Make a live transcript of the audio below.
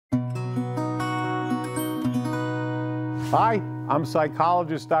Hi, I'm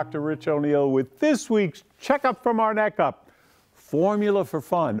psychologist Dr. Rich O'Neill with this week's Checkup from Our Neck Up, Formula for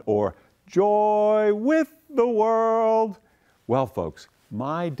Fun, or Joy with the World. Well, folks,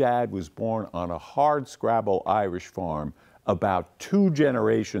 my dad was born on a hardscrabble Irish farm about 2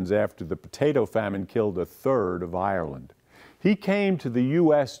 generations after the potato famine killed a third of Ireland. He came to the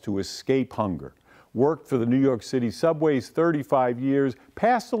U.S. to escape hunger, worked for the New York City subways 35 years,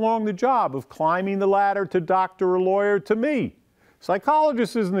 passed along the job of climbing the ladder to doctor or lawyer to me.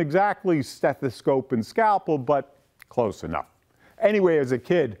 Psychologist isn't exactly stethoscope and scalpel, but close enough. Anyway, as a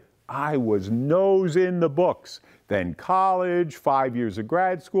kid, I was nose in the books. Then college, 5 years of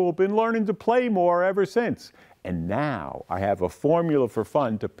grad school, been learning to play more ever since. And now I have a formula for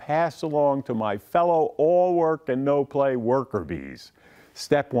fun to pass along to my fellow all work and no play worker bees.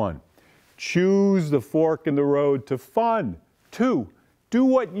 Step 1. Choose the fork in the road to fun. 2, do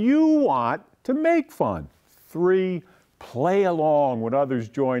what you want to make fun. 3, play along when others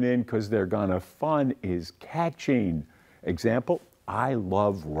join in because they're gonna. Fun is catching. Example, I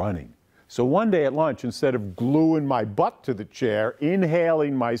love running. So one day at lunch, instead of gluing my butt to the chair,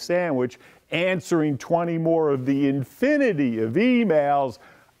 inhaling my sandwich, answering 20 more of the infinity of emails,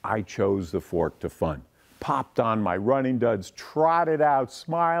 I chose the fork to fun. Popped on my running duds, trotted out,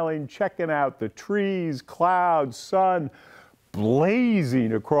 smiling, checking out the trees, clouds, sun,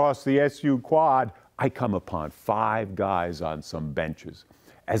 blazing across the SU quad. I come upon 5 guys on some benches.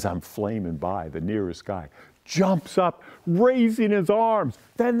 As I'm flaming by, the nearest guy jumps up, raising his arms.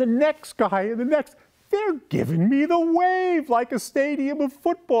 Then the next guy and the next. They're giving me the wave like a stadium of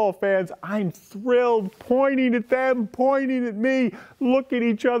football fans. I'm thrilled, pointing at them, pointing at me, looking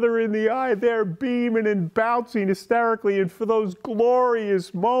each other in the eye. They're beaming and bouncing hysterically. And for those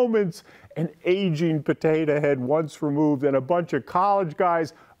glorious moments, an aging potato head once removed and a bunch of college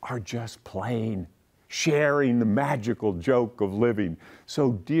guys are just playing, sharing the magical joke of living.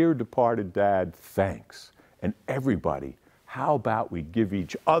 So, dear departed Dad, thanks. And everybody, how about we give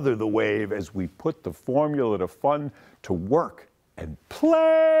each other the wave as we put the formula to fun to work and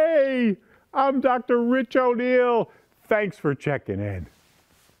play? I'm Dr. Rich O'Neill. Thanks for checking in.